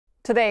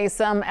Today,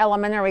 some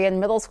elementary and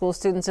middle school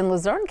students in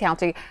Luzerne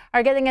County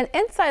are getting an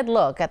inside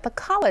look at the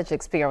college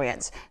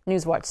experience.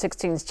 Newswatch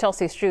 16's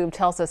Chelsea Strube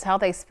tells us how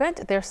they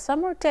spent their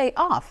summer day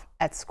off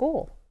at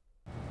school.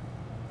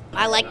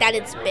 I like that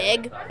it's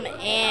big,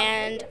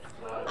 and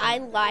I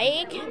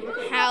like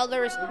how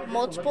there's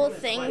multiple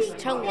things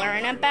to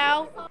learn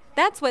about.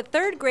 That's what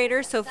third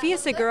grader Sophia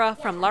Segura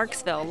from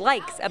Larksville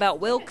likes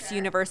about Wilkes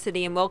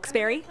University in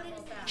Wilkes-Barre.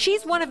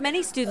 She's one of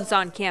many students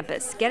on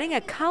campus getting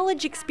a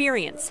college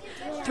experience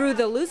through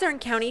the Luzerne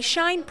County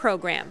SHINE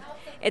program.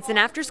 It's an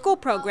after-school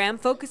program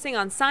focusing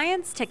on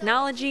science,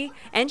 technology,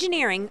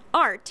 engineering,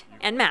 art,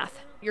 and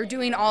math. You're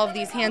doing all of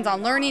these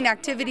hands-on learning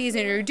activities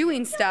and you're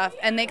doing stuff,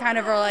 and they kind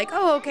of are like,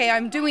 oh, okay,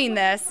 I'm doing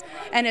this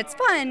and it's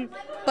fun,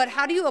 but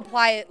how do you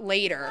apply it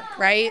later,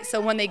 right? So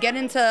when they get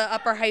into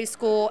upper high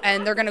school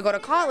and they're gonna go to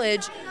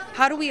college,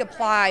 how do we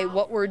apply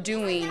what we're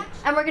doing?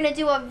 And we're gonna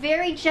do a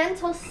very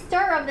gentle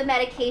stir of the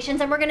medications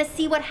and we're gonna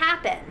see what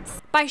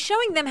happens. By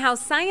showing them how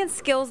science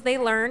skills they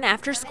learn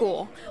after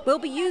school will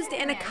be used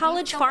in a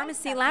college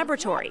pharmacy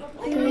laboratory.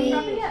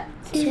 3,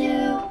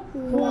 2,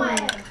 1.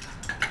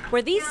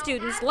 Where these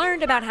students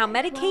learned about how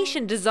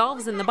medication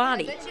dissolves in the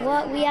body.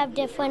 Well, we have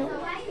different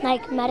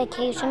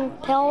medication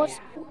pills.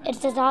 It's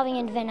dissolving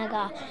in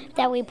vinegar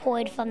that we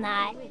poured from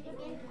that.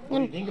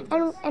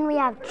 And we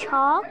have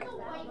chalk.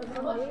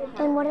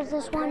 And what is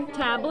this one?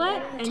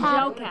 Tablet and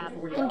gel cap.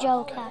 And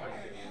gel cap.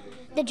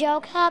 The gel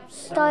cap's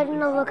starting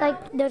to look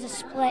like there's a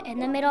split in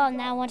the middle, and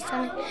that one's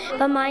starting,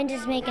 but mine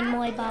is making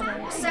more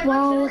bubbles.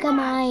 Whoa, look at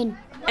mine.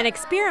 An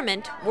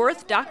experiment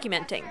worth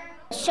documenting.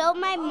 Show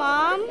my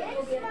mom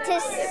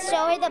to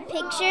show her the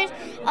pictures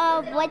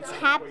of what's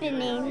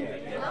happening.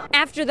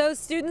 After those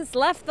students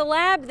left the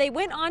lab, they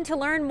went on to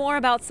learn more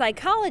about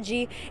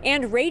psychology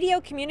and radio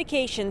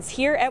communications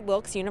here at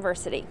Wilkes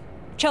University.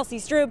 Chelsea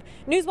Strube,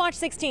 Newswatch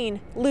 16,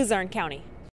 Luzerne County.